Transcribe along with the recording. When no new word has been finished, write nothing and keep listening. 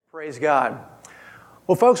Praise God.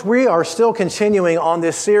 Well, folks, we are still continuing on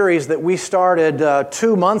this series that we started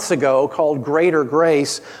 2 months ago called Greater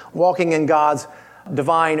Grace, walking in God's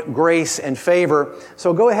divine grace and favor.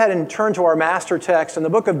 So go ahead and turn to our master text in the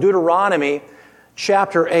book of Deuteronomy,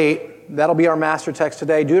 chapter 8. That'll be our master text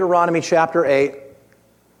today, Deuteronomy chapter 8.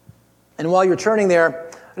 And while you're turning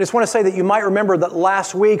there, I just want to say that you might remember that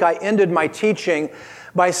last week I ended my teaching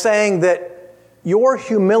by saying that your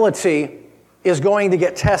humility is going to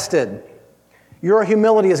get tested. Your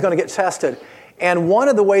humility is going to get tested. And one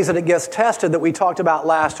of the ways that it gets tested that we talked about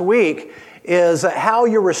last week is how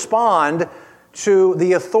you respond to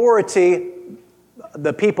the authority,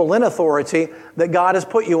 the people in authority that God has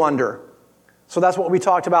put you under. So that's what we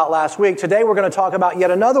talked about last week. Today we're going to talk about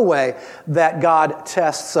yet another way that God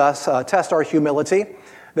tests us, test our humility,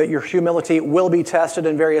 that your humility will be tested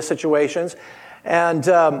in various situations. And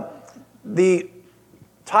the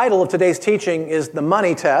title of today's teaching is The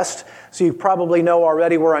Money Test, so you probably know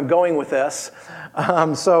already where I'm going with this.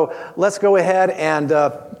 So let's go ahead and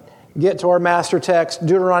get to our master text,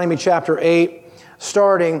 Deuteronomy chapter 8,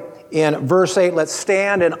 starting in verse 8. Let's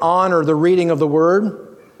stand and honor the reading of the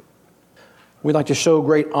Word. We'd like to show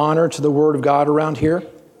great honor to the Word of God around here.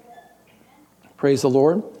 Praise the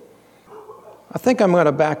Lord. I think I'm going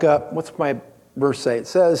to back up. What's my verse say? It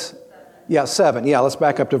says, 7. Yeah, let's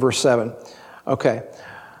back up to verse 7. Okay.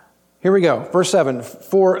 Here we go. Verse 7.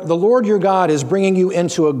 For the Lord your God is bringing you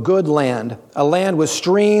into a good land, a land with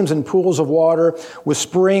streams and pools of water, with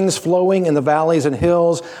springs flowing in the valleys and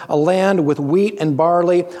hills, a land with wheat and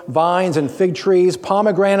barley, vines and fig trees,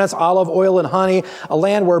 pomegranates, olive oil and honey, a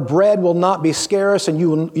land where bread will not be scarce and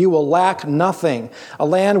you will lack nothing, a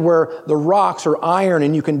land where the rocks are iron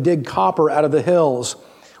and you can dig copper out of the hills.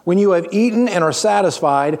 When you have eaten and are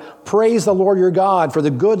satisfied, praise the Lord your God for the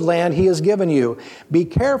good land he has given you. Be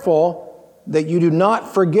careful that you do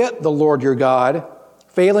not forget the Lord your God,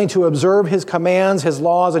 failing to observe his commands, his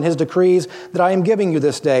laws, and his decrees that I am giving you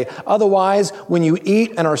this day. Otherwise, when you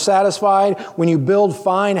eat and are satisfied, when you build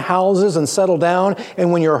fine houses and settle down,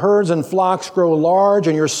 and when your herds and flocks grow large,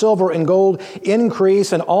 and your silver and gold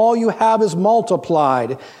increase, and all you have is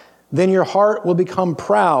multiplied, then your heart will become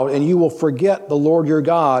proud, and you will forget the Lord your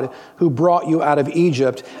God, who brought you out of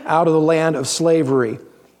Egypt, out of the land of slavery.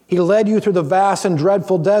 He led you through the vast and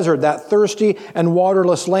dreadful desert, that thirsty and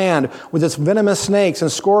waterless land, with its venomous snakes and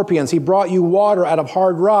scorpions. He brought you water out of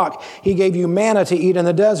hard rock. He gave you manna to eat in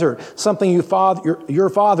the desert, something your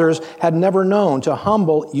fathers had never known, to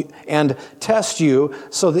humble you and test you,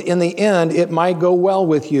 so that in the end it might go well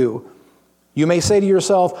with you. You may say to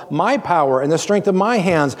yourself, my power and the strength of my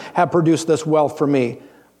hands have produced this wealth for me.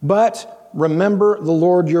 But remember the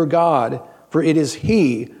Lord your God, for it is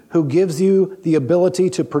he who gives you the ability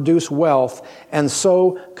to produce wealth, and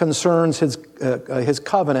so confirms his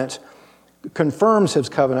covenant,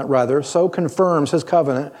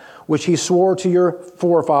 which he swore to your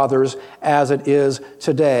forefathers as it is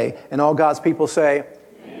today. And all God's people say,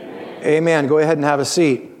 Amen. Amen. Go ahead and have a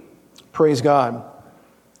seat. Praise God.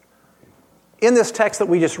 In this text that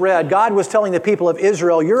we just read, God was telling the people of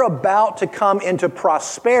Israel, you're about to come into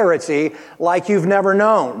prosperity like you've never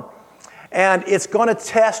known. And it's going to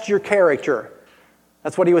test your character.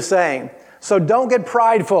 That's what he was saying. So don't get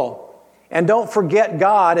prideful and don't forget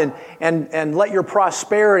God and let your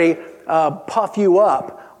prosperity puff you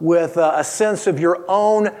up with a sense of your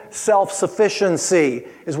own self-sufficiency,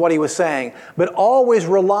 is what he was saying. But always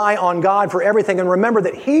rely on God for everything, and remember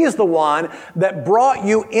that he's the one that brought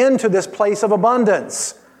you into this place of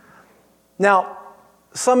abundance. Now,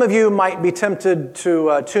 some of you might be tempted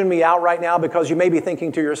to tune me out right now because you may be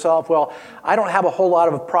thinking to yourself, well, I don't have a whole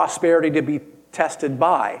lot of prosperity to be tested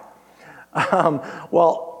by.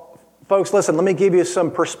 Well, folks, listen, let me give you some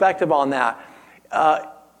perspective on that.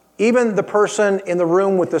 Even the person in the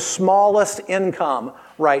room with the smallest income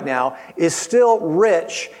right now is still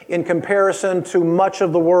rich in comparison to much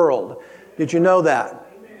of the world. Did you know that?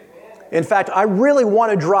 In fact, I really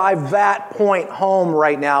want to drive that point home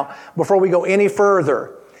right now before we go any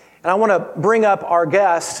further. And I want to bring up our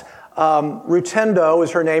guest. Rutendo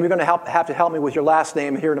is her name. You're going to have to help me with your last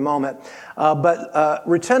name here in a moment. But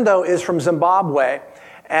Rutendo is from Zimbabwe.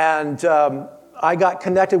 And I got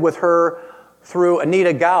connected with her through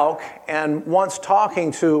Anita Gauk, and once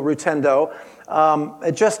talking to Rutendo,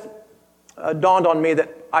 it just dawned on me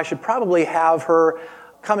that I should probably have her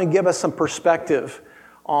come and give us some perspective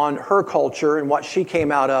on her culture and what she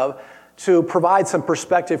came out of to provide some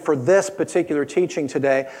perspective for this particular teaching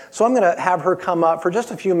today. So I'm going to have her come up for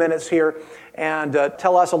just a few minutes here and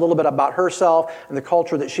tell us a little bit about herself and the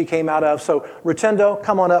culture that she came out of. So Rutendo,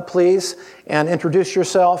 come on up, please, and introduce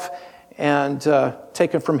yourself and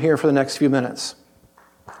take it from here for the next few minutes.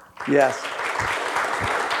 Yes.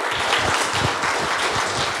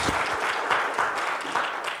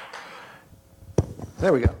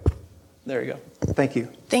 There we go. There you go. Thank you.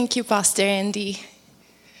 Thank you, Pastor Andy.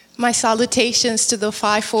 My salutations to the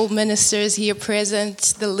fivefold ministers here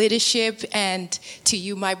present, the leadership, and to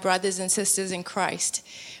you, my brothers and sisters in Christ.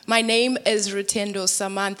 My name is Rutendo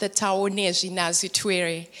Samantha Taoneji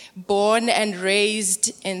Nazitwere, born and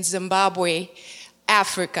raised in Zimbabwe,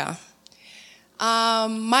 Africa.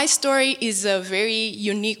 My story is a very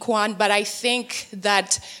unique one, but I think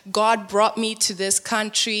that God brought me to this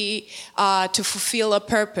country to fulfill a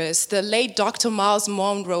purpose. The late Dr. Miles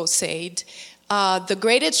Monroe said, the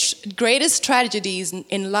greatest tragedies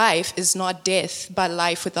in life is not death, but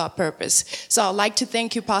life without purpose. So I'd like to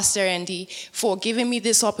thank you, Pastor Andy, for giving me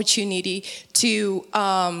this opportunity to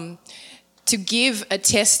give a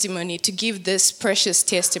testimony, to give this precious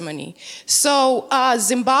testimony. So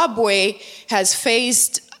Zimbabwe has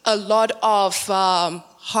faced a lot of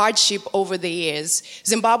hardship over the years.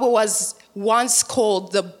 Zimbabwe was once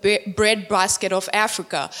called the breadbasket of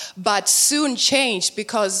Africa, but soon changed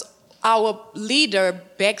because our leader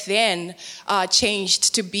back then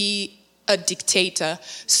changed to be a dictator.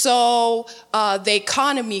 So the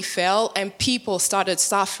economy fell and people started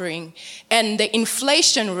suffering. And the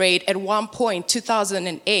inflation rate at one point,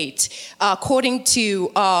 2008, according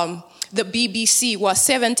to the BBC, was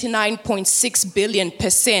 79.6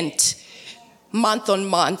 billion% month on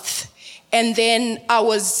month. And then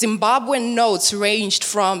our Zimbabwean notes ranged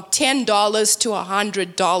from $10 to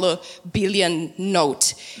 $100 billion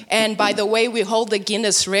note. And by the way, we hold the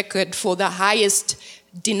Guinness record for the highest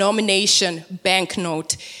denomination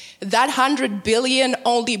banknote. That 100 billion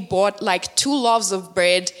only bought like 2 loaves of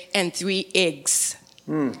bread and 3 eggs.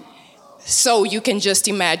 So you can just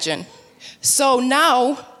imagine. So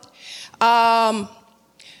now,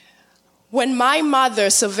 when my mother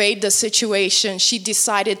surveyed the situation, she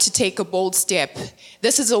decided to take a bold step.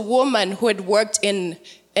 This is a woman who had worked in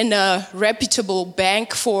a reputable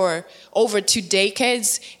bank for over 2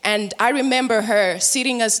 decades. And I remember her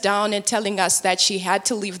sitting us down and telling us that she had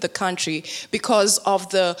to leave the country because of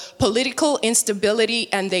the political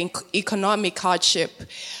instability and the economic hardship.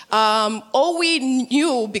 All we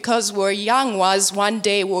knew, because we're young, was one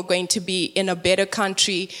day we're going to be in a better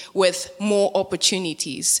country with more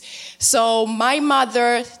opportunities. So my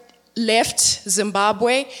mother left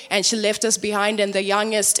Zimbabwe, and she left us behind, and the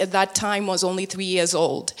youngest at that time was only 3 years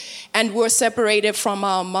old. And we're separated from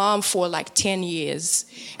our mom for like 10 years.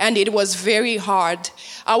 And it was very hard.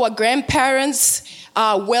 Our grandparents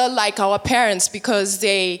were like our parents because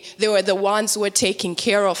they were the ones who were taking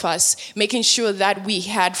care of us, making sure that we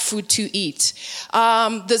had food to eat.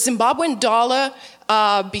 The Zimbabwean dollar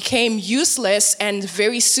became useless, and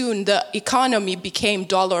very soon the economy became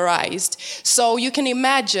dollarized. So you can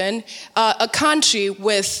imagine a country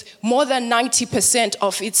with more than 90%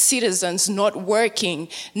 of its citizens not working,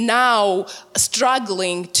 now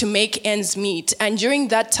struggling to make ends meet. And during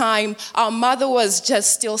that time, our mother was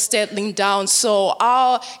just still settling down, so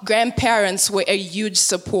our grandparents were a huge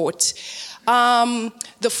support.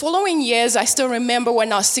 The following years, I still remember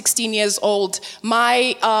when I was 16 years old,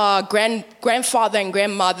 my grandfather and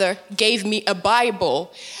grandmother gave me a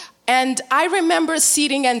Bible. And I remember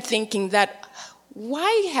sitting and thinking that,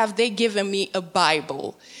 why have they given me a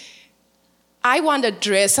Bible? I want a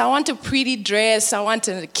dress, I want a pretty dress, I want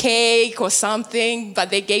a cake or something,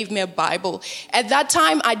 but they gave me a Bible. At that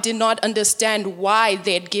time, I did not understand why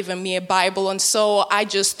they had given me a Bible, and so I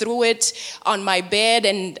just threw it on my bed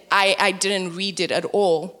and I didn't read it at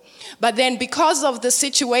all. But then because of the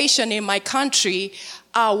situation in my country,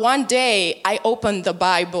 one day I opened the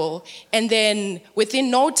Bible, and then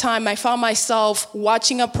within no time I found myself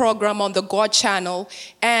watching a program on the God channel,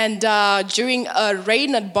 and during a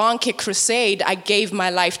Reinhard Bonnke crusade, I gave my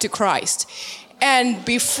life to Christ. And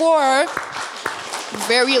before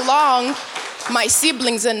very long, my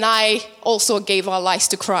siblings and I also gave our lives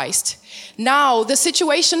to Christ. Now, the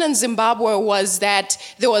situation in Zimbabwe was that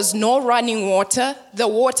there was no running water. The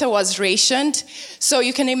water was rationed. So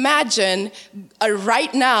you can imagine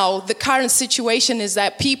right now, the current situation is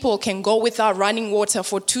that people can go without running water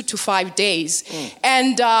for 2 to 5 days.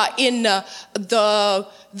 And in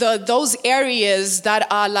those areas that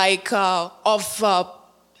are like of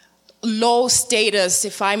low status,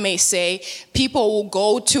 if I may say, people will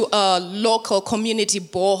go to a local community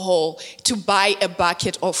borehole to buy a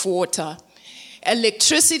bucket of water.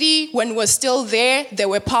 Electricity, when we're still there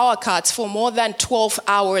were power cuts for more than 12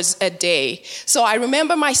 hours a day. So I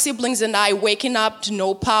remember my siblings and I waking up to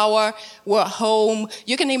no power. We're home.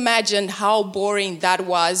 You can imagine how boring that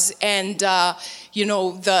was. And,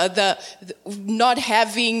 the not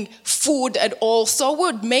having food at all. So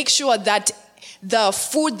we'd make sure that the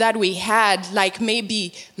food that we had, like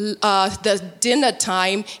maybe the dinner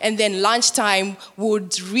time and then lunchtime,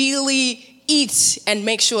 would really eat and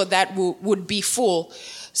make sure that would be full.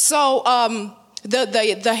 So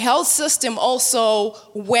the health system also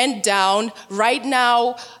went down. Right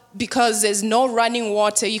now, because there's no running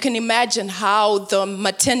water, you can imagine how the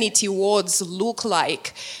maternity wards look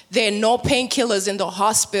like. There are no painkillers in the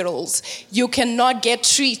hospitals. You cannot get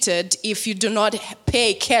treated if you do not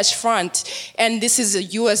pay cash front. And this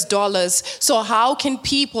is US dollars. So how can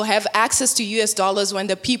people have access to US dollars when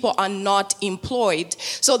the people are not employed?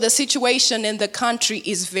 So the situation in the country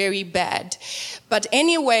is very bad. But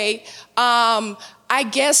anyway, I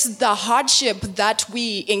guess the hardship that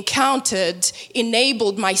we encountered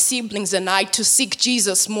enabled my siblings and I to seek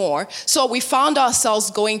Jesus more. So we found ourselves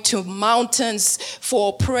going to mountains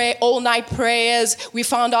for prayer, all-night prayers. We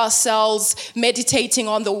found ourselves meditating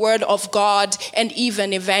on the Word of God and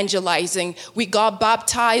even evangelizing. We got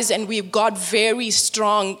baptized and we got very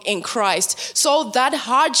strong in Christ. So that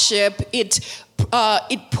hardship, it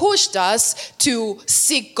pushed us to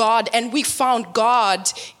seek God, and we found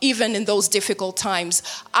God even in those difficult times.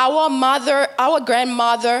 Our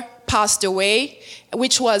grandmother passed away,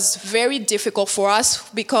 which was very difficult for us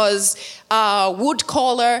because would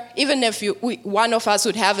call her, even if one of us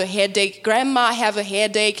would have a headache, grandma have a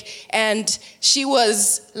headache, and she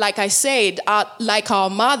was, like I said, like our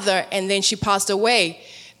mother, and then she passed away.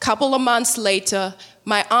 Couple of months later,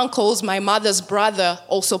 my uncles, my mother's brother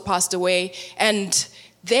also passed away, and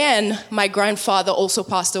then my grandfather also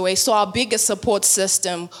passed away. So our biggest support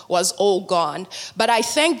system was all gone. But I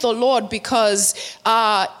thank the Lord because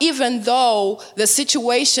even though the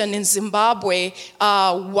situation in Zimbabwe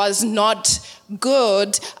was not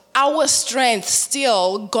good, our strength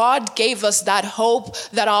still, God gave us that hope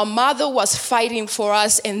that our mother was fighting for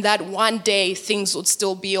us and that one day things would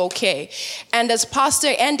still be okay. And as Pastor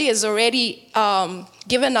Andy has already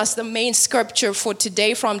given us the main scripture for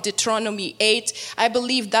today from Deuteronomy 8, I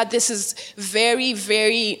believe that this is very,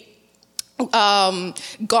 very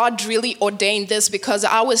God really ordained this, because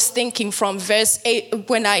I was thinking from verse 8,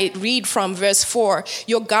 when I read from verse 4,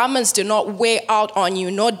 your garments do not wear out on you,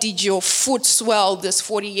 nor did your foot swell this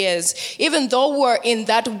 40 years. Even though we're in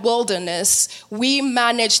that wilderness, we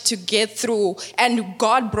managed to get through, and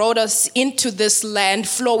God brought us into this land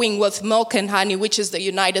flowing with milk and honey, which is the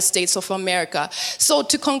United States of America. So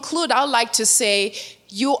to conclude, I'd like to say,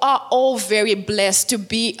 you are all very blessed to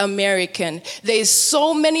be American. There's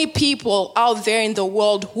so many people out there in the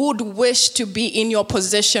world who would wish to be in your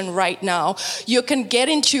position right now. You can get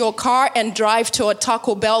into your car and drive to a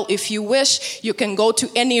Taco Bell if you wish. You can go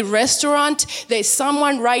to any restaurant. There's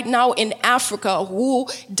someone right now in Africa who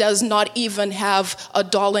does not even have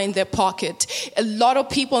 $1 in their pocket. A lot of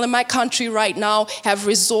people in my country right now have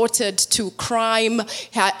resorted to crime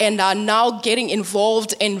and are now getting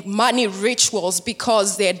involved in money rituals because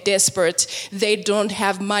they're desperate. They don't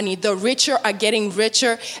have money. The richer are getting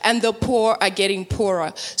richer and the poor are getting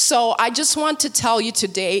poorer. So I just want to tell you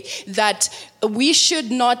today that we should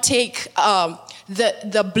not take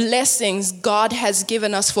the blessings God has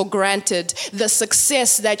given us for granted, the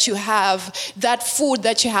success that you have, that food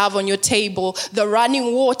that you have on your table, the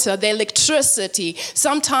running water, the electricity.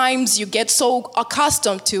 Sometimes you get so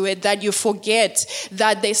accustomed to it that you forget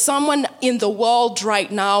that there's someone in the world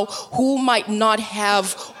right now who might not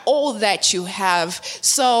have all that you have.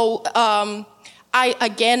 So,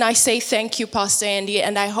 I say thank you, Pastor Andy,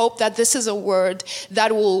 and I hope that this is a word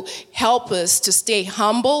that will help us to stay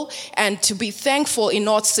humble and to be thankful in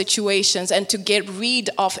all situations and to get rid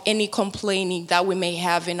of any complaining that we may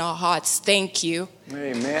have in our hearts. Thank you.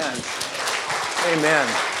 Amen. Amen.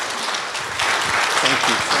 Thank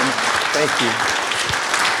you so much. Thank you.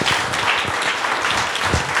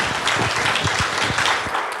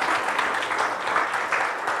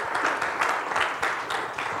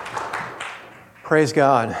 Praise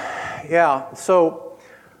God. Yeah, so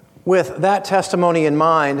with that testimony in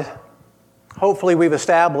mind, hopefully we've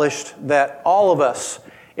established that all of us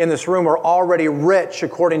in this room are already rich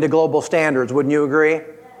according to global standards. Wouldn't you agree?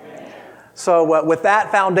 So with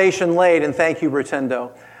that foundation laid, and thank you,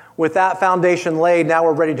 Rutendo, with that foundation laid, now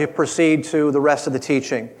we're ready to proceed to the rest of the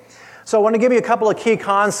teaching. So I want to give you a couple of key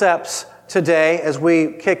concepts today as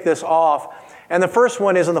we kick this off. And the first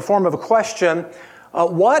one is in the form of a question.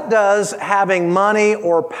 What does having money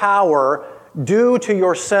or power do to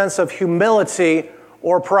your sense of humility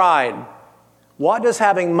or pride? What does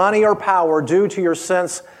having money or power do to your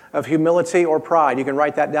sense of humility or pride? You can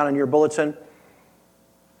write that down in your bulletin.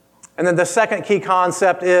 And then the second key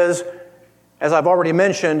concept is, as I've already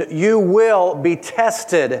mentioned, you will be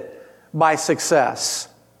tested by success.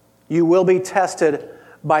 You will be tested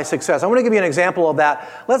by success. I want to give you an example of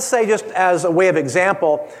that. Let's say, just as a way of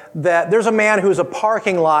example, that there's a man who's a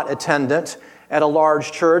parking lot attendant at a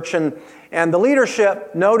large church, and the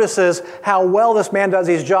leadership notices how well this man does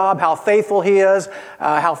his job, how faithful he is,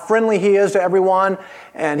 how friendly he is to everyone,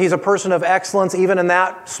 and he's a person of excellence even in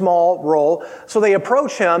that small role. So they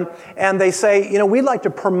approach him and they say, we'd like to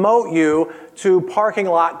promote you to parking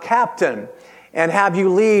lot captain and have you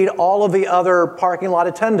lead all of the other parking lot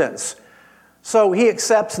attendants. So he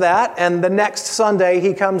accepts that, and the next Sunday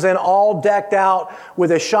he comes in all decked out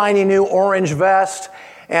with a shiny new orange vest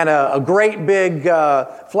and a great big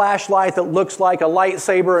flashlight that looks like a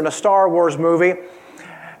lightsaber in a Star Wars movie.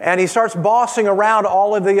 And he starts bossing around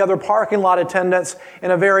all of the other parking lot attendants in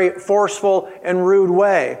a very forceful and rude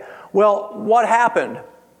way. Well, what happened?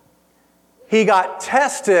 He got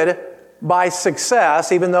tested by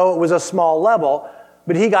success, even though it was a small level,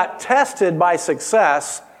 but he got tested by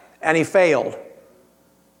success and he failed.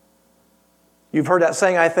 You've heard that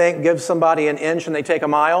saying, I think, give somebody an inch and they take a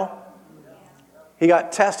mile. He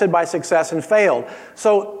got tested by success and failed.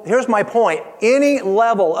 So here's my point. Any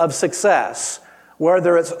level of success,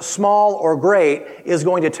 whether it's small or great, is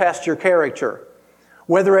going to test your character.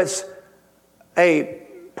 Whether it's a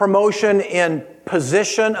promotion in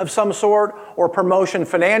position of some sort, or promotion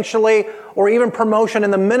financially, or even promotion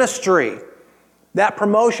in the ministry, that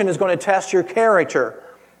promotion is going to test your character.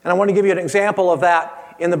 And I want to give you an example of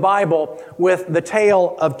that in the Bible with the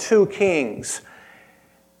tale of two kings.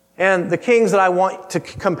 And the kings that I want to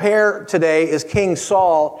compare today is King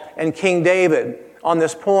Saul and King David on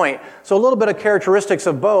this point. So a little bit of characteristics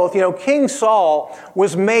of both. King Saul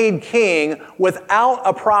was made king without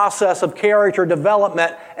a process of character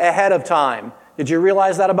development ahead of time. Did you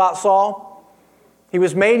realize that about Saul? He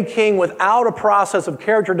was made king without a process of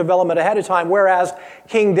character development ahead of time, whereas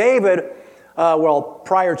King David,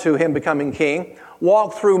 prior to him becoming king,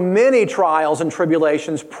 walked through many trials and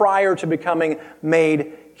tribulations prior to becoming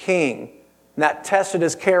made king. And that tested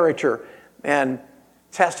his character and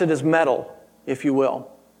tested his mettle, if you will.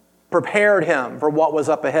 Prepared him for what was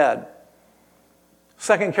up ahead.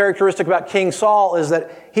 Second characteristic about King Saul is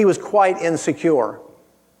that he was quite insecure.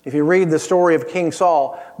 If you read the story of King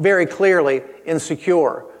Saul, very clearly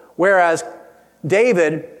insecure. Whereas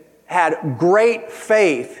David had great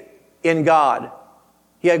faith in God.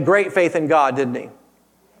 He had great faith in God, didn't he?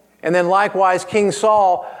 And then likewise, King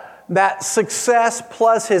Saul, that success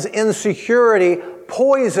plus his insecurity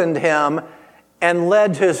poisoned him and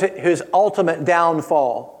led to his ultimate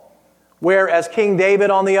downfall. Whereas King David,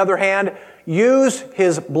 on the other hand, used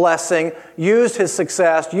his blessing, used his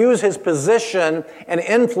success, used his position and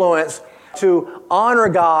influence to honor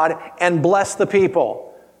God and bless the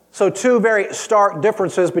people. So two very stark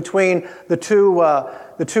differences between the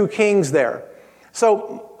two kings there.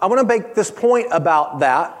 So I want to make this point about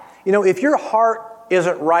that. If your heart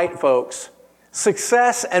isn't right, folks,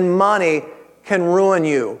 success and money can ruin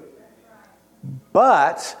you.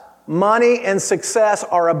 But money and success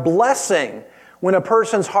are a blessing when a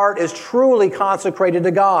person's heart is truly consecrated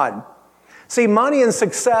to God. See, money and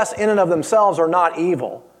success in and of themselves are not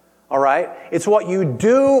evil, all right? It's what you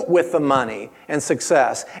do with the money and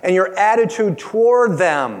success and your attitude toward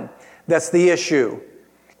them that's the issue.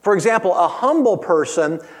 For example, a humble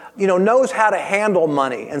person, knows how to handle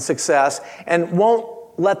money and success and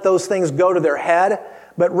won't let those things go to their head,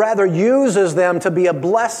 but rather uses them to be a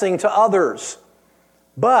blessing to others.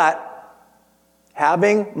 But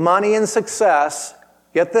having money and success,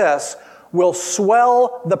 get this, will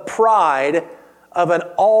swell the pride of an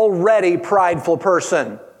already prideful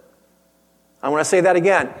person. I want to say that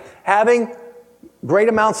again. Having great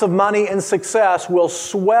amounts of money and success will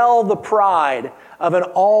swell the pride of an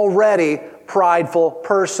already prideful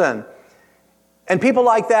person. And people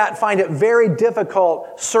like that find it very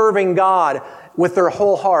difficult serving God with their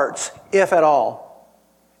whole hearts, if at all.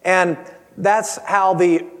 And that's how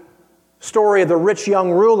the story of the rich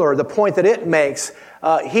young ruler, the point that it makes,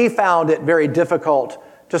 he found it very difficult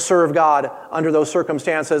to serve God under those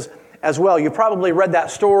circumstances as well. You probably read that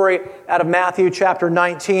story out of Matthew chapter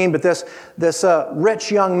 19, but this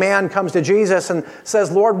rich young man comes to Jesus and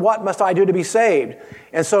says, "Lord, what must I do to be saved?"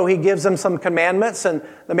 And so he gives him some commandments, and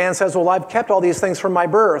the man says, "Well, I've kept all these things from my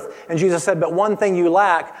birth." And Jesus said, "But one thing you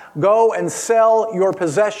lack, go and sell your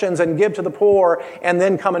possessions and give to the poor, and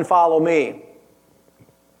then come and follow me."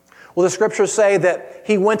 Well, the scriptures say that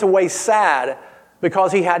he went away sad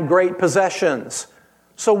because he had great possessions.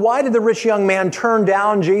 So why did the rich young man turn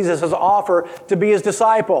down Jesus' offer to be his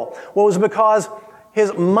disciple? Well, it was because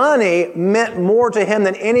his money meant more to him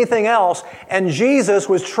than anything else, and Jesus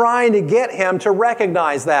was trying to get him to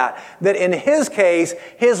recognize that in his case,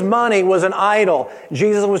 his money was an idol.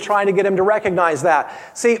 Jesus was trying to get him to recognize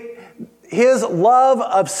that. See, his love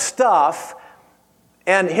of stuff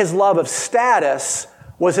and his love of status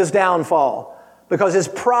was his downfall, because his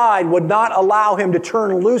pride would not allow him to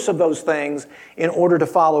turn loose of those things in order to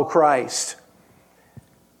follow Christ.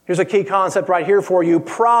 Here's a key concept right here for you.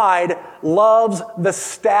 Pride loves the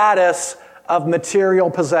status of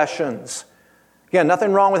material possessions. Again,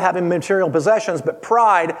 nothing wrong with having material possessions, but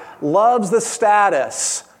pride loves the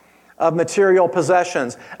status of material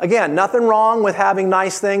possessions. Again, nothing wrong with having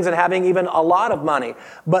nice things and having even a lot of money,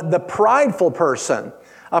 but the prideful person,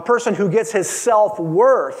 a person who gets his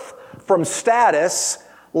self-worth from status,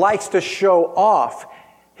 likes to show off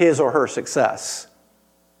his or her success.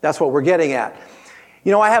 That's what we're getting at.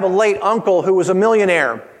 You know, I have a late uncle who was a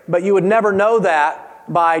millionaire, but you would never know that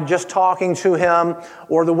by just talking to him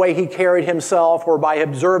or the way he carried himself or by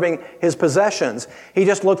observing his possessions. He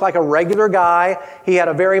just looked like a regular guy. He had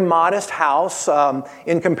a very modest house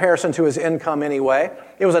in comparison to his income anyway.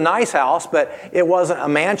 It was a nice house, but it wasn't a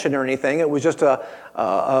mansion or anything. It was just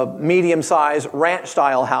a medium-sized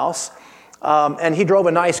ranch-style house. And he drove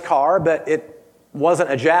a nice car, but it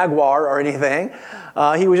wasn't a Jaguar or anything.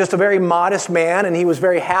 He was just a very modest man, and he was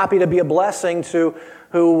very happy to be a blessing to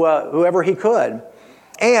whoever he could.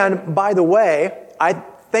 And by the way, I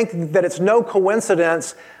think that it's no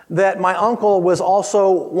coincidence that my uncle was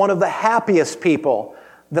also one of the happiest people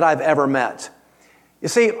that I've ever met. You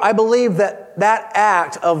see, I believe that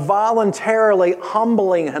act of voluntarily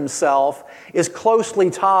humbling himself is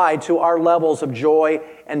closely tied to our levels of joy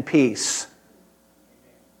and peace.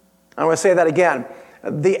 I want to say that again.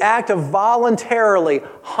 The act of voluntarily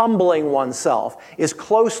humbling oneself is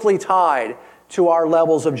closely tied to our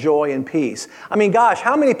levels of joy and peace. I mean, gosh,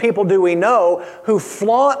 how many people do we know who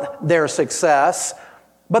flaunt their success,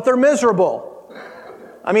 but they're miserable?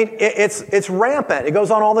 I mean, it's rampant. It goes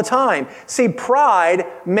on all the time. See, pride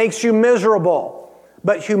makes you miserable,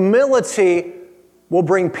 but humility will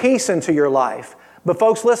bring peace into your life. But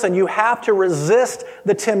folks, listen, you have to resist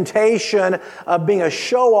the temptation of being a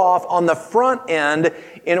show-off on the front end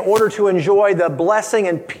in order to enjoy the blessing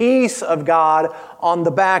and peace of God on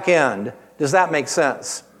the back end. Does that make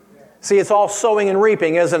sense? See, it's all sowing and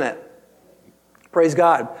reaping, isn't it? Praise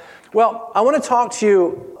God. Well, I want to talk to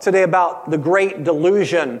you today about the great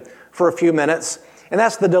delusion for a few minutes. And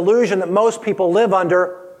that's the delusion that most people live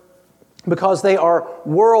under because they are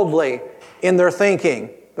worldly in their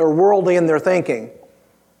thinking. They're worldly in their thinking.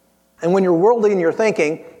 And when you're worldly in your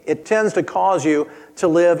thinking, it tends to cause you to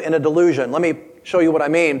live in a delusion. Let me show you what I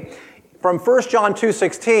mean. From 1 John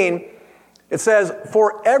 2:16, it says,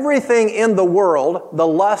 "For everything in the world, the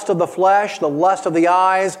lust of the flesh, the lust of the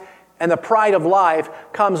eyes, and the pride of life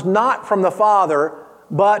comes not from the Father,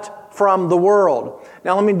 but from the world."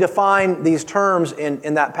 Now let me define these terms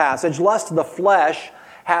in that passage. Lust of the flesh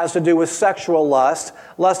has to do with sexual lust.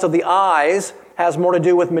 Lust of the eyes has more to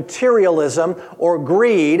do with materialism or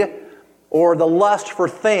greed or the lust for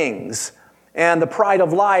things. And the pride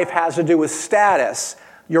of life has to do with status,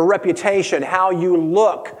 your reputation, how you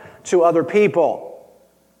look to other people.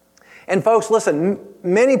 And folks, listen,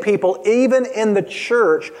 many people, even in the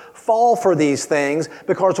church, fall for these things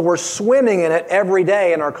because we're swimming in it every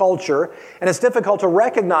day in our culture. And it's difficult to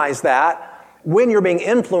recognize that when you're being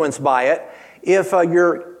influenced by it if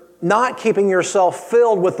you're not keeping yourself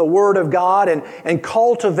filled with the Word of God and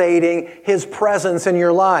cultivating His presence in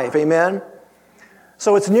your life. Amen?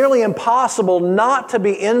 So it's nearly impossible not to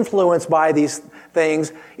be influenced by these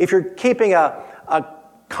things if you're keeping a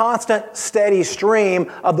constant, steady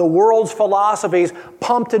stream of the world's philosophies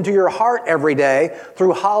pumped into your heart every day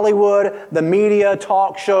through Hollywood, the media,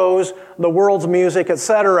 talk shows, the world's music,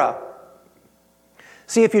 etc.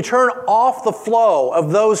 See, if you turn off the flow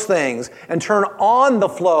of those things and turn on the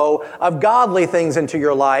flow of godly things into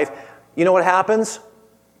your life, you know what happens?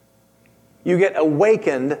 You get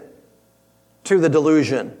awakened to the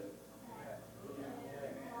delusion.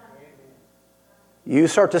 You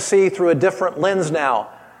start to see through a different lens now.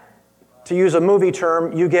 To use a movie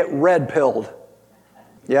term, you get red-pilled.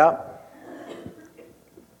 Yeah?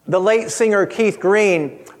 The late singer Keith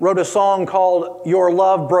Green wrote a song called "Your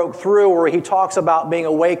Love Broke Through," where he talks about being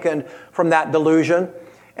awakened from that delusion.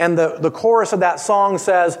 And the chorus of that song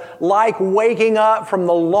says, "Like waking up from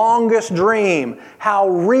the longest dream, how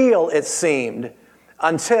real it seemed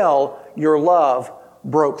until your love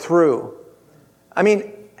broke through. I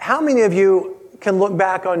mean, how many of you can look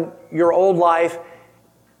back on your old life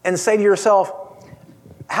and say to yourself,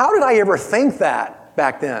 how did I ever think that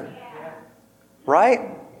back then?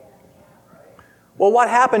 Right? Well, what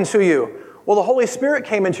happened to you? Well, the Holy Spirit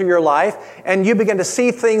came into your life and you began to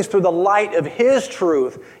see things through the light of His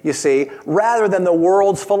truth, you see, rather than the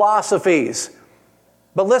world's philosophies.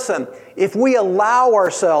 But listen, if we allow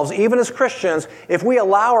ourselves, even as Christians, if we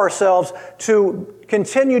allow ourselves to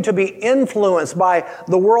continue to be influenced by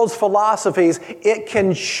the world's philosophies, it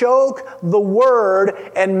can choke the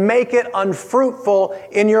Word and make it unfruitful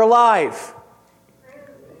in your life.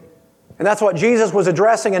 And that's what Jesus was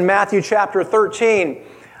addressing in Matthew chapter 13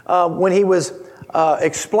 when He was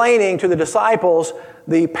explaining to the disciples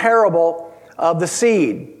the parable of the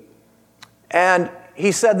seed. And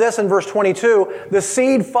He said this in verse 22, the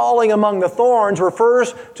seed falling among the thorns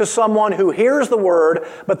refers to someone who hears the word,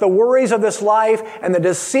 but the worries of this life and the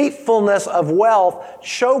deceitfulness of wealth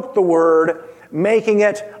choke the word, making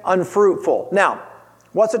it unfruitful. Now,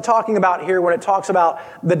 what's it talking about here when it talks about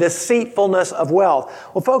the deceitfulness of wealth?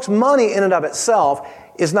 Well, folks, money in and of itself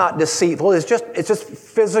is not deceitful. It's just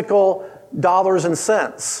physical dollars and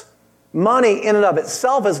cents. Money in and of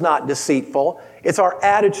itself is not deceitful. It's our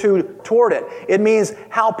attitude toward it. It means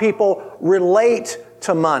how people relate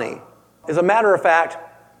to money. As a matter of fact,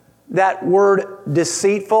 that word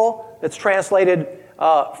deceitful, that's translated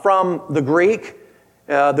from the Greek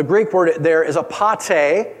word there is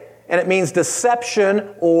apate, and it means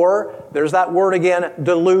deception, or, there's that word again,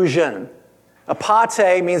 delusion.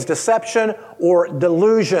 Apate means deception or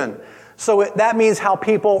delusion. So that means how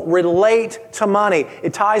people relate to money.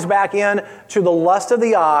 It ties back in to the lust of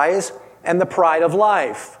the eyes and the pride of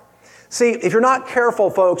life. See, if you're not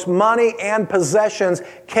careful, folks, money and possessions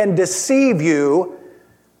can deceive you.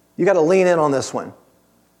 You got to lean in on this one.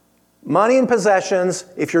 Money and possessions,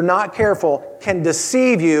 if you're not careful, can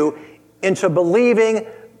deceive you into believing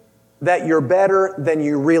that you're better than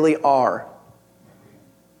you really are.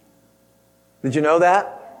 Did you know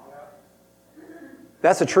that?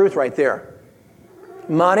 That's the truth right there.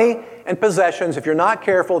 Money and possessions, if you're not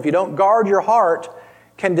careful, if you don't guard your heart,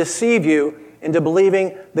 can deceive you into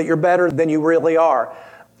believing that you're better than you really are.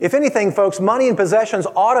 If anything, folks, money and possessions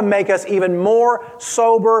ought to make us even more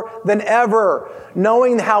sober than ever,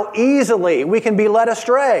 knowing how easily we can be led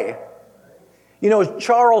astray. You know,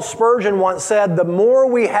 Charles Spurgeon once said, the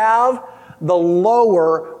more we have, the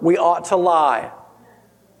lower we ought to lie.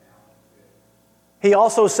 He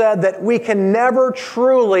also said that we can never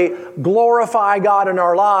truly glorify God in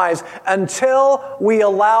our lives until we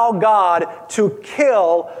allow God to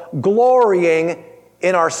kill glorying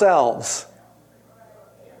in ourselves.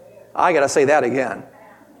 I got to say that again.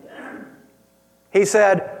 He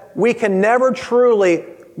said, we can never truly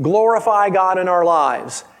glorify God in our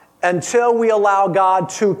lives until we allow God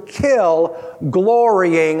to kill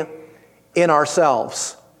glorying in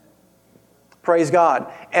ourselves. Praise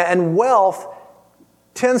God. And wealth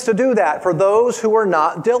tends to do that for those who are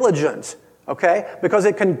not diligent, okay? Because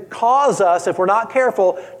it can cause us, if we're not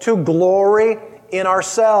careful, to glory in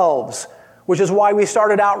ourselves, which is why we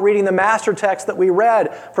started out reading the master text that we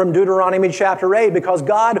read from Deuteronomy chapter 8, because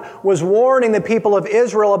God was warning the people of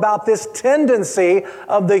Israel about this tendency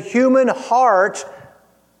of the human heart.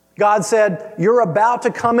 God said, you're about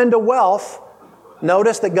to come into wealth.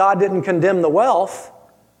 Notice that God didn't condemn the wealth,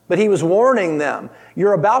 but He was warning them.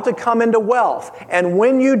 You're about to come into wealth. And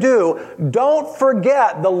when you do, don't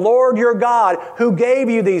forget the Lord your God who gave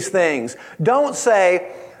you these things. Don't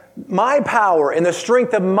say, my power and the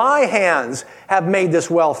strength of my hands have made this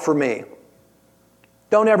wealth for me.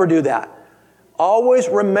 Don't ever do that. Always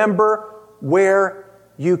remember where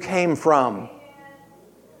you came from.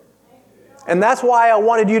 And that's why I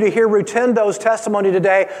wanted you to hear Rutendo's testimony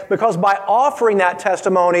today, because by offering that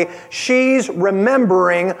testimony, she's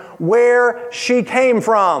remembering where she came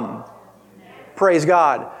from. Praise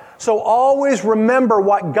God. So always remember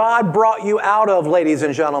what God brought you out of, ladies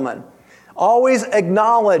and gentlemen. Always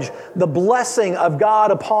acknowledge the blessing of God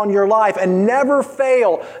upon your life and never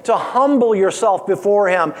fail to humble yourself before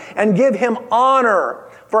Him and give Him honor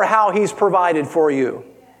for how He's provided for you.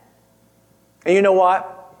 And you know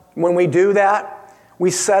what? When we do that,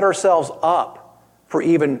 we set ourselves up for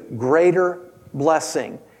even greater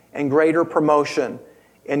blessing and greater promotion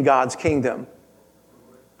in God's kingdom.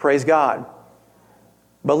 Praise God.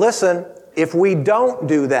 But listen, if we don't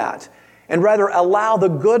do that, and rather allow the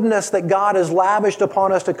goodness that God has lavished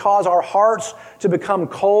upon us to cause our hearts to become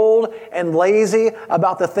cold and lazy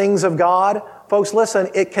about the things of God, folks, listen,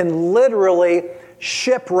 it can literally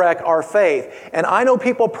shipwreck our faith. And I know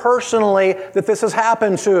people personally that this has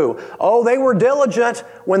happened to. Oh, they were diligent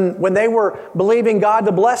when they were believing God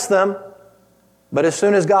to bless them. But as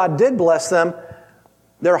soon as God did bless them,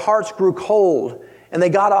 their hearts grew cold and they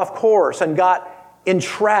got off course and got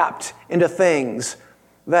entrapped into things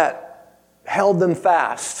that held them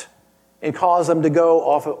fast and caused them to go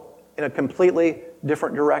off in a completely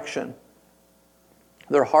different direction.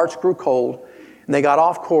 Their hearts grew cold and they got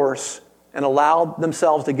off course and allowed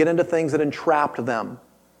themselves to get into things that entrapped them.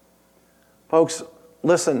 Folks,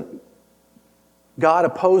 listen, God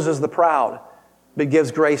opposes the proud, but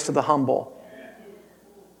gives grace to the humble.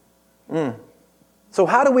 So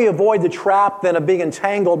how do we avoid the trap then of being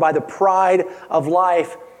entangled by the pride of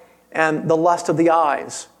life and the lust of the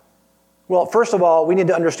eyes? Well, first of all, we need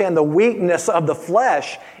to understand the weakness of the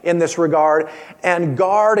flesh in this regard and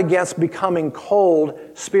guard against becoming cold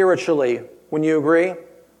spiritually. Wouldn't you agree?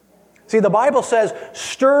 See, the Bible says,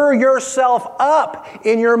 stir yourself up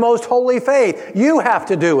in your most holy faith. You have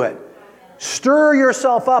to do it. Stir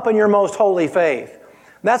yourself up in your most holy faith.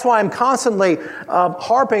 That's why I'm constantly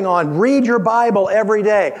harping on read your Bible every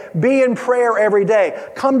day. Be in prayer every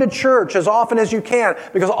day. Come to church as often as you can,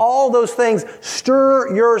 because all those things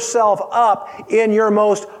stir yourself up in your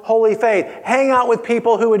most holy faith. Hang out with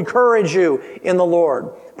people who encourage you in the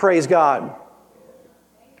Lord. Praise God.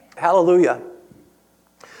 Hallelujah.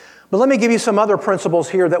 But let me give you some other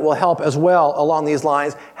principles here that will help as well along these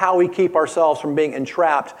lines, how we keep ourselves from being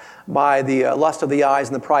entrapped by the lust of the eyes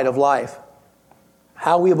and the pride of life.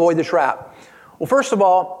 How we avoid the trap. Well, first of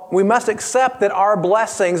all, we must accept that our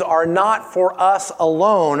blessings are not for us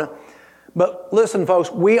alone. But listen, folks,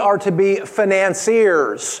 we are to be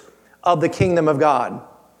financiers of the kingdom of God.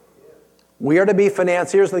 We are to be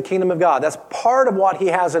financiers of the kingdom of God. That's part of what He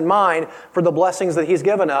has in mind for the blessings that He's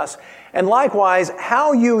given us. And likewise,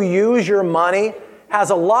 how you use your money has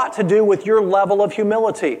a lot to do with your level of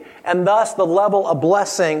humility and thus the level of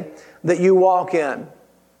blessing that you walk in.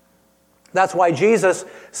 That's why Jesus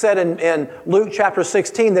said in Luke chapter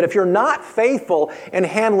 16 that if you're not faithful in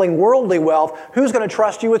handling worldly wealth, who's going to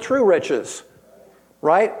trust you with true riches?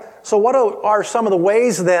 Right? So what are some of the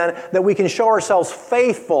ways then that we can show ourselves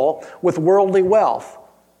faithful with worldly wealth?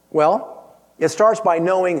 Well, it starts by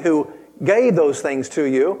knowing who gave those things to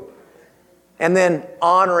you and then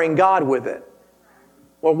honoring God with it.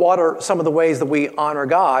 Well, what are some of the ways that we honor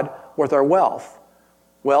God with our wealth?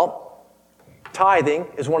 Well, tithing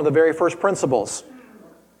is one of the very first principles.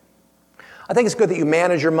 I think it's good that you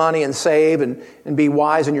manage your money and save and be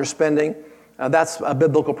wise in your spending. That's a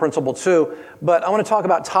biblical principle too. But I want to talk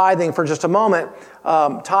about tithing for just a moment.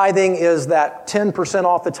 Tithing is that 10%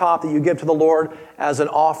 off the top that you give to the Lord as an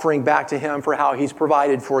offering back to Him for how He's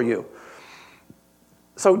provided for you.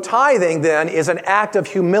 So tithing then is an act of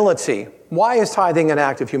humility. Why is tithing an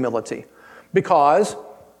act of humility? Because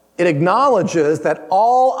it acknowledges that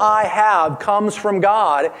all I have comes from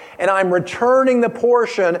God, and I'm returning the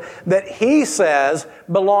portion that He says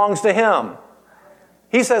belongs to Him.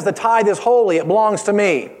 He says the tithe is holy, it belongs to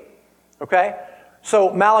me. Okay?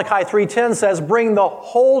 So Malachi 3:10 says, bring the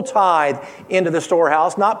whole tithe into the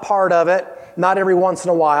storehouse, not part of it, not every once in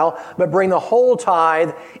a while, but bring the whole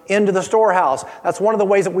tithe into the storehouse. That's one of the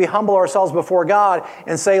ways that we humble ourselves before God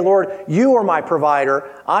and say, Lord, you are my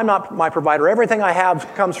provider. I'm not my provider. Everything I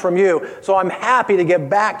have comes from you. So I'm happy to give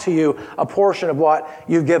back to you a portion of what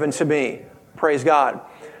you've given to me. Praise God.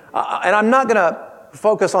 And I'm not going to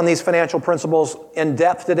focus on these financial principles in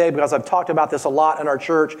depth today because I've talked about this a lot in our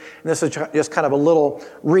church. And this is just kind of a little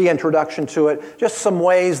reintroduction to it. Just some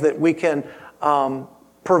ways that we can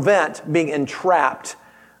prevent being entrapped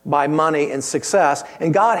by money and success.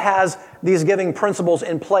 And God has these giving principles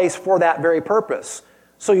in place for that very purpose.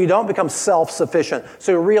 So you don't become self-sufficient.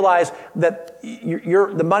 So you realize that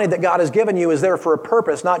the money that God has given you is there for a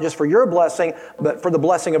purpose, not just for your blessing, but for the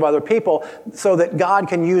blessing of other people, so that God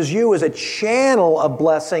can use you as a channel of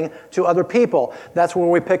blessing to other people. That's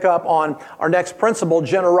when we pick up on our next principle,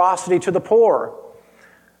 generosity to the poor.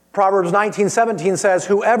 Proverbs 19:17 says,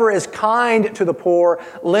 whoever is kind to the poor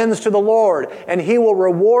lends to the Lord, and He will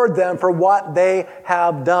reward them for what they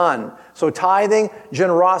have done. So tithing,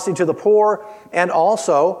 generosity to the poor, and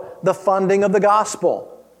also the funding of the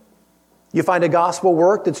gospel. You find a gospel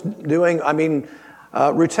work that's doing,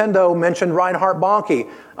 Rutendo mentioned Reinhard Bonnke.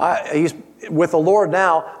 He's with the Lord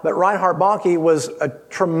now, but Reinhard Bonnke was a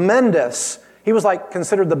tremendous, he was like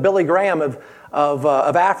considered the Billy Graham of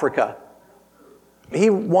Africa. He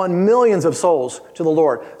won millions of souls to the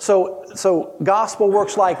Lord. So gospel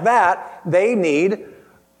works like that, they need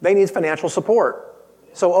financial support.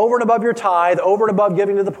 So over and above your tithe, over and above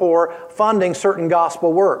giving to the poor, funding certain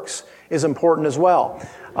gospel works. is important as well.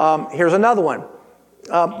 Here's another one.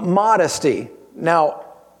 Modesty. Now,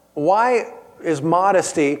 why is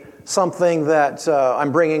modesty something that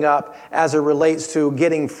I'm bringing up as it relates to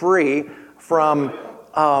getting free from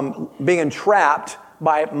being entrapped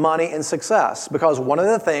by money and success? Because one of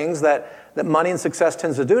the things that money and success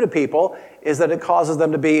tends to do to people is that it causes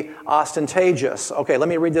them to be ostentatious. Okay, let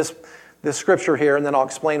me read this scripture here, and then I'll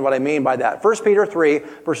explain what I mean by that. 1 Peter 3,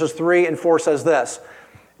 verses 3 and 4 says this: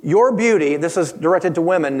 your beauty, this is directed to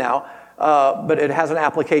women now, but it has an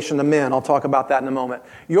application to men. I'll talk about that in a moment.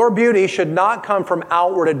 Your beauty should not come from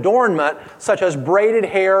outward adornment, such as braided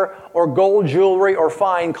hair or gold jewelry or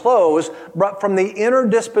fine clothes, but from the inner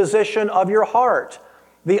disposition of your heart,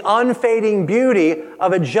 the unfading beauty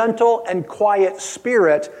of a gentle and quiet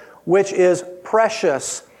spirit, which is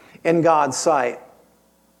precious in God's sight.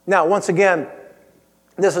 Now, once again,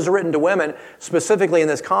 this is written to women, specifically in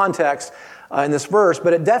this context, in this verse,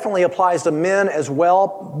 but it definitely applies to men as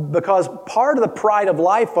well, because part of the pride of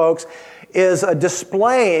life, folks, is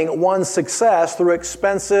displaying one's success through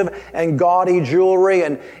expensive and gaudy jewelry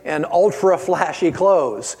and ultra-flashy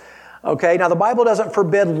clothes. Okay, now the Bible doesn't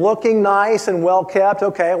forbid looking nice and well-kept.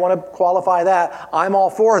 Okay, I want to qualify that. I'm all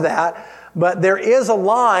for that. But there is a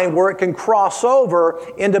line where it can cross over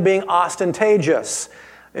into being ostentatious.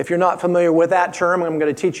 If you're not familiar with that term, I'm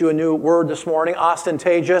going to teach you a new word this morning.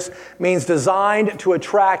 Ostentatious means designed to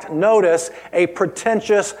attract notice, a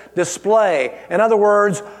pretentious display. In other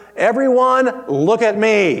words, everyone look at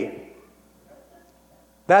me.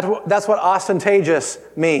 That's what ostentatious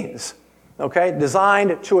means. Okay?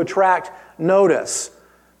 Designed to attract notice.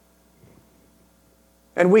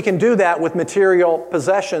 And we can do that with material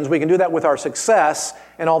possessions. We can do that with our success,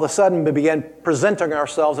 and all of a sudden we begin presenting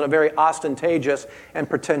ourselves in a very ostentatious and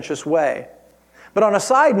pretentious way. But on a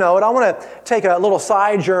side note, I want to take a little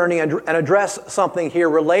side journey and address something here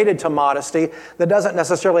related to modesty that doesn't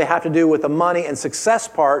necessarily have to do with the money and success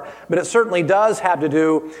part, but it certainly does have to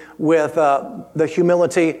do with the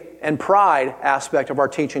humility and pride aspect of our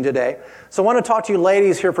teaching today. So I want to talk to you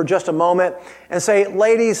ladies here for just a moment and say,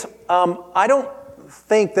 ladies, I don't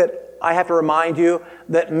think that I have to remind you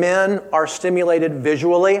that men are stimulated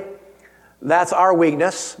visually. That's our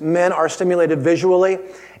weakness. Men are stimulated visually.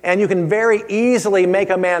 And you can very easily make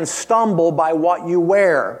a man stumble by what you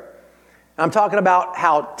wear. I'm talking about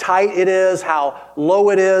how tight it is, how low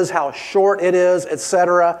it is, how short it is,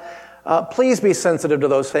 etc. Please be sensitive to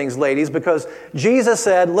those things, ladies, because Jesus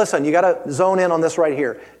said, listen, you got to zone in on this right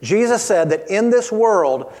here. Jesus said that in this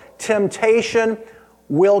world, temptation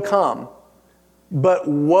will come, but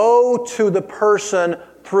woe to the person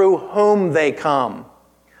through whom they come.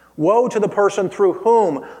 Woe to the person through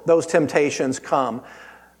whom those temptations come.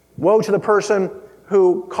 Woe to the person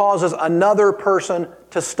who causes another person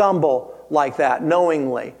to stumble like that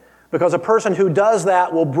knowingly. Because a person who does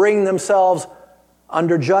that will bring themselves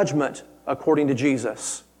under judgment according to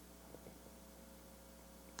Jesus.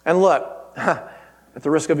 And look, at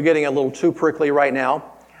the risk of getting a little too prickly right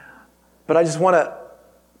now, but I just want to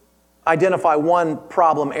identify one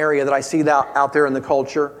problem area that I see out there in the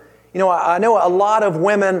culture. You know, I know a lot of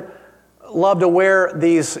women love to wear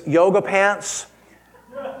these yoga pants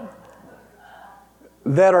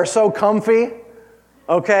that are so comfy,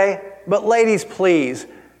 okay? But ladies, please,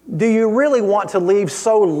 do you really want to leave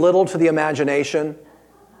so little to the imagination?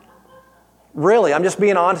 Really, I'm just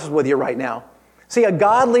being honest with you right now. See, a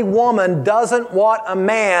godly woman doesn't want a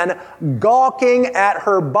man gawking at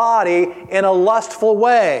her body in a lustful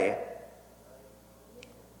way.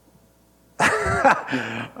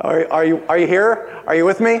 Are you here? Are you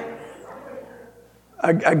with me?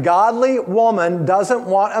 A godly woman doesn't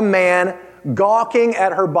want a man gawking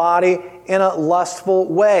at her body in a lustful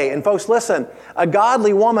way. And folks, listen, a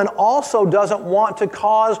godly woman also doesn't want to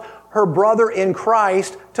cause her brother in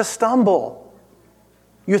Christ to stumble.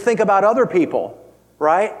 You think about other people,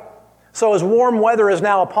 right? So as warm weather is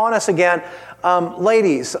now upon us again,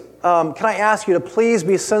 ladies, can I ask you to please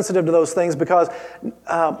be sensitive to those things, because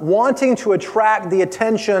wanting to attract the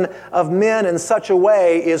attention of men in such a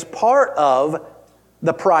way is part of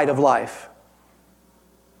the pride of life.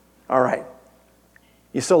 All right.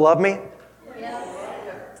 You still love me?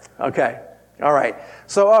 Yes. Okay. All right.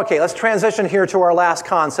 So, let's transition here to our last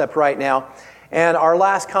concept right now. And our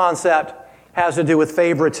last concept has to do with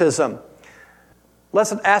favoritism.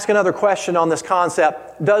 Let's ask another question on this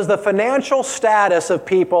concept. Does the financial status of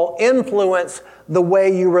people influence the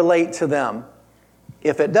way you relate to them?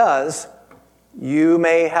 If it does, you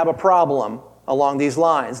may have a problem along these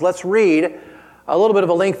lines. Let's read a little bit of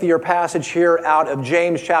a lengthier passage here out of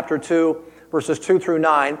James chapter 2, verses 2 through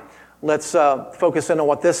 9. Let's focus in on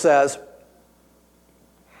what this says.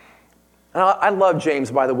 And I love James,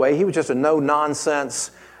 by the way. He was just a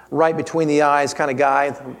no-nonsense, right between the eyes kind of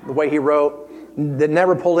guy, the way he wrote, that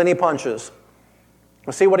never pulled any punches.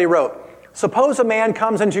 Let's see what he wrote. Suppose a man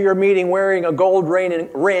comes into your meeting wearing a gold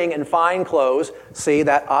ring and fine clothes. See,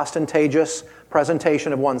 that ostentatious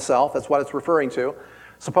presentation of oneself. That's what it's referring to.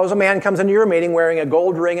 Suppose a man comes into your meeting wearing a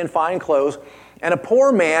gold ring and fine clothes, and a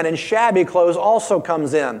poor man in shabby clothes also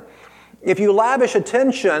comes in. If you lavish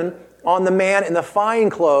attention on the man in the fine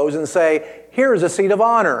clothes and say, "Here's a seat of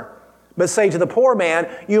honor," but say to the poor man,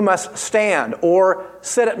 "You must stand," or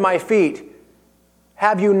 "Sit at my feet,"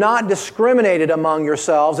 have you not discriminated among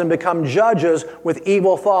yourselves and become judges with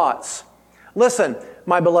evil thoughts? Listen,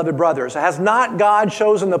 my beloved brothers, has not God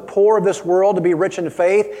chosen the poor of this world to be rich in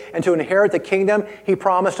faith and to inherit the kingdom He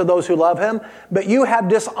promised to those who love Him? But you have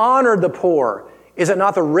dishonored the poor. Is it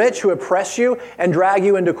not the rich who oppress you and drag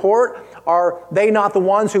you into court? Are they not the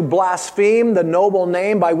ones who blaspheme the noble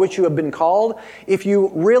name by which you have been called? If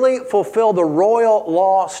you really fulfill the royal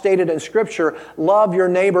law stated in Scripture, love your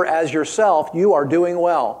neighbor as yourself, you are doing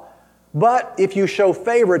well. But if you show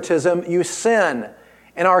favoritism, you sin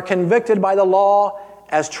and are convicted by the law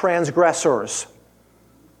as transgressors.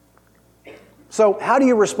 So how do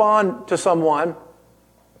you respond to someone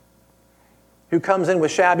who comes in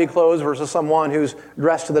with shabby clothes versus someone who's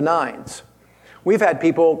dressed to the nines? We've had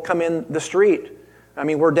people come in the street. I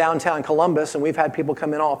mean, we're downtown Columbus, and we've had people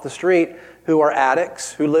come in off the street who are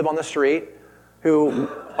addicts, who live on the street, who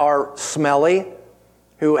are smelly,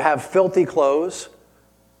 who have filthy clothes.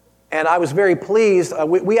 And I was very pleased.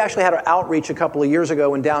 We actually had an outreach a couple of years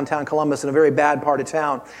ago in downtown Columbus in a very bad part of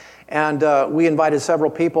town. And we invited several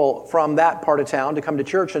people from that part of town to come to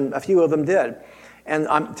church, and a few of them did. And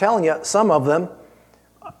I'm telling you, some of them,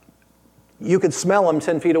 you could smell them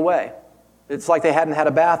 10 feet away. It's like they hadn't had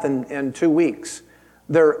a bath in 2 weeks.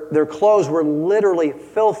 Their clothes were literally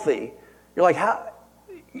filthy. You're like,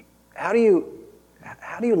 how do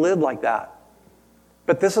you live like that?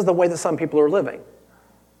 But this is the way that some people are living.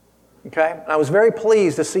 Okay? And I was very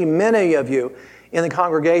pleased to see many of you in the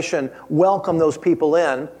congregation welcome those people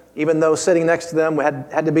in, even though sitting next to them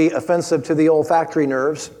had to be offensive to the olfactory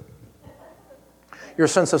nerves, your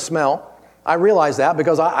sense of smell. I realized that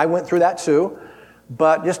because I went through that too.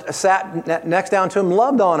 But just sat next down to them,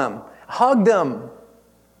 loved on them, hugged them,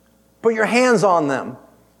 put your hands on them,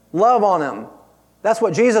 love on them. That's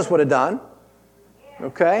what Jesus would have done.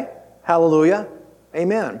 Okay? Hallelujah.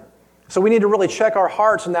 Amen. So we need to really check our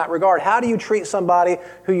hearts in that regard. How do you treat somebody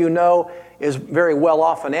who you know is very well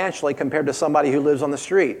off financially compared to somebody who lives on the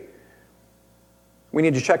street? We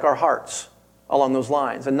need to check our hearts along those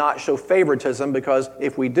lines and not show favoritism, because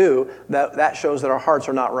if we do, that shows that our hearts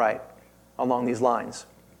are not right along these lines.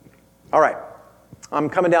 All right, I'm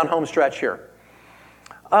coming down home stretch here.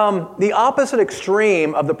 The opposite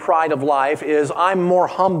extreme of the pride of life is I'm more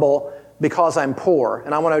humble because I'm poor.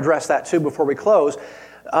 And I want to address that too before we close,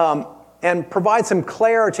 and provide some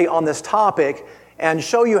clarity on this topic and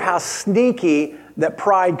show you how sneaky that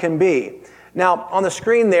pride can be. Now, on the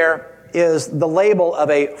screen there is the label of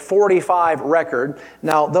a 45 record.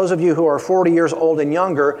 Now, those of you who are 40 years old and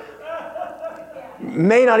younger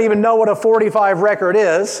may not even know what a 45 record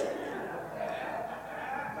is.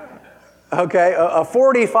 Okay, a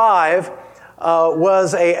 45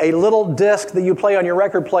 was a little disc that you play on your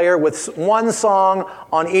record player with one song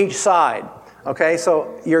on each side. Okay,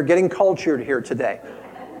 so you're getting cultured here today.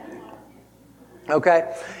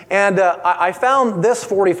 Okay, and I found this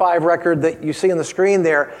 45 record that you see on the screen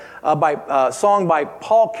there by song by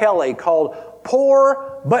Paul Kelly called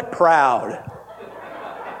 "Poor But Proud."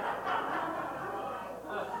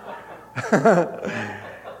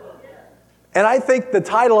 And I think the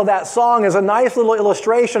title of that song is a nice little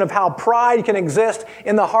illustration of how pride can exist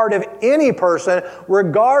in the heart of any person,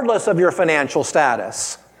 regardless of your financial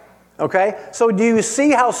status. Okay? So do you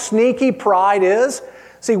see how sneaky pride is?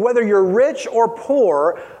 See, whether you're rich or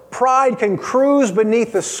poor, pride can cruise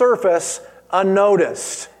beneath the surface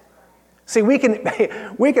unnoticed. See, we can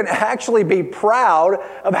actually be proud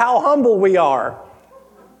of how humble we are.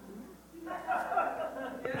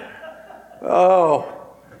 Oh,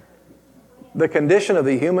 the condition of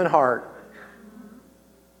the human heart.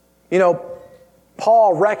 You know,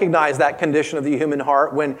 Paul recognized that condition of the human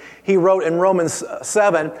heart when he wrote in Romans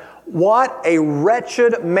 7, "What a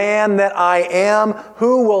wretched man that I am,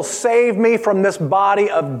 who will save me from this body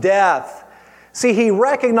of death?" See, he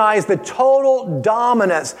recognized the total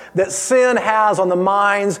dominance that sin has on the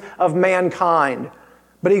minds of mankind.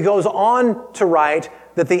 But he goes on to write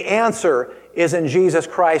that the answer is in Jesus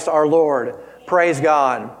Christ our Lord. Praise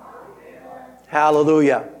God.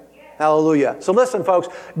 Hallelujah. Hallelujah. So listen, folks,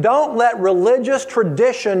 don't let religious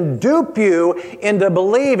tradition dupe you into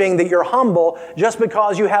believing that you're humble just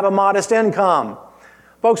because you have a modest income.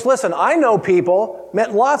 Folks, listen, I know people,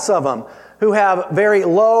 met lots of them, who have very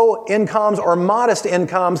low incomes or modest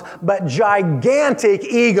incomes, but gigantic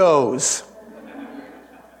egos.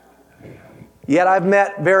 Yet I've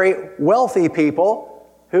met very wealthy people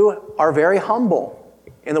who are very humble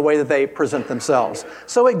in the way that they present themselves.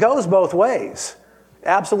 So it goes both ways.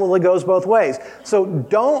 Absolutely goes both ways. So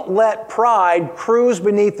don't let pride cruise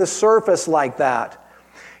beneath the surface like that.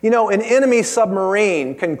 You know, an enemy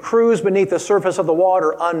submarine can cruise beneath the surface of the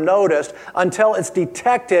water unnoticed until it's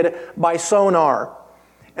detected by sonar.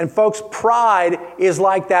 And folks, pride is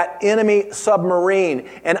like that enemy submarine.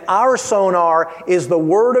 And our sonar is the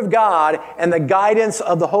Word of God and the guidance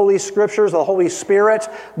of the Holy Scriptures, the Holy Spirit.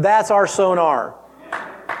 That's our sonar.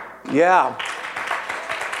 Yeah.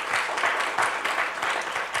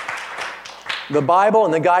 The Bible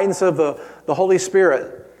and the guidance of the Holy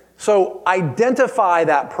Spirit. So identify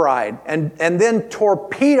that pride and then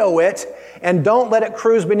torpedo it, and don't let it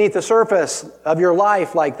cruise beneath the surface of your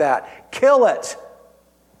life like that. Kill it.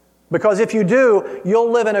 Because if you do, you'll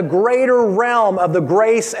live in a greater realm of the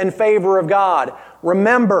grace and favor of God.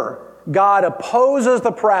 Remember, God opposes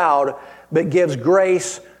the proud, but gives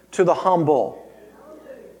grace to the humble.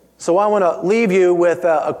 So I want to leave you with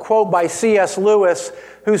a quote by C.S. Lewis,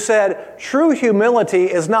 who said, "True humility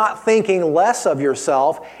is not thinking less of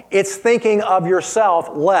yourself, it's thinking of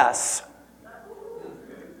yourself less."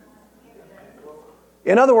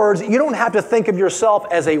 In other words, you don't have to think of yourself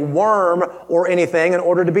as a worm or anything in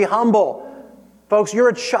order to be humble. Folks, you're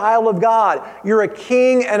a child of God. You're a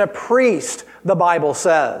king and a priest, the Bible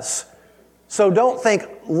says. So don't think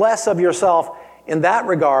less of yourself in that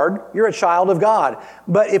regard. You're a child of God.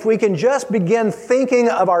 But if we can just begin thinking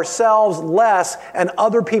of ourselves less and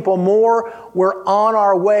other people more, we're on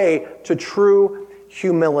our way to true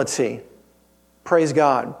humility. Praise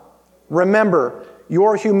God. Remember,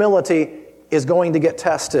 your humility is going to get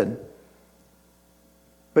tested.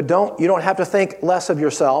 But you don't have to think less of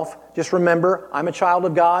yourself. Just remember, I'm a child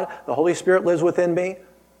of God. The Holy Spirit lives within me.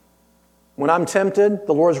 When I'm tempted,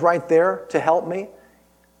 the Lord's right there to help me.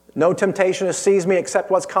 No temptation has seized me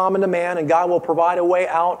except what's common to man, and God will provide a way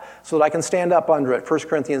out so that I can stand up under it. 1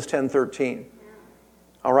 Corinthians 10:13.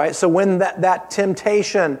 All right, so when that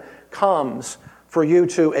temptation comes for you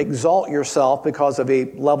to exalt yourself because of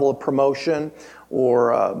a level of promotion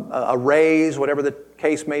or a raise, whatever the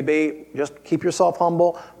case may be, just keep yourself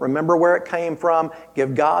humble. Remember where it came from.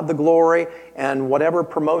 Give God the glory, and whatever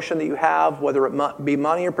promotion that you have, whether it be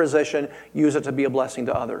money or position, use it to be a blessing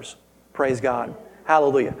to others. Praise God.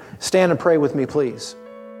 Hallelujah. Stand and pray with me, please.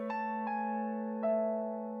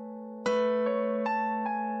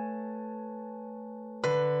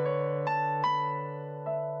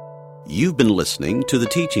 You've been listening to the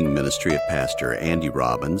teaching ministry of Pastor Andy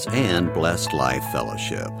Robbins and Blessed Life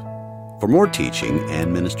Fellowship. For more teaching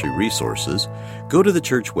and ministry resources, go to the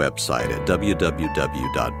church website at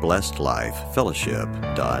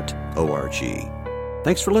www.blessedlifefellowship.org.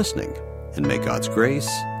 Thanks for listening, and may God's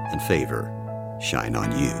grace and favor shine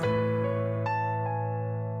on you.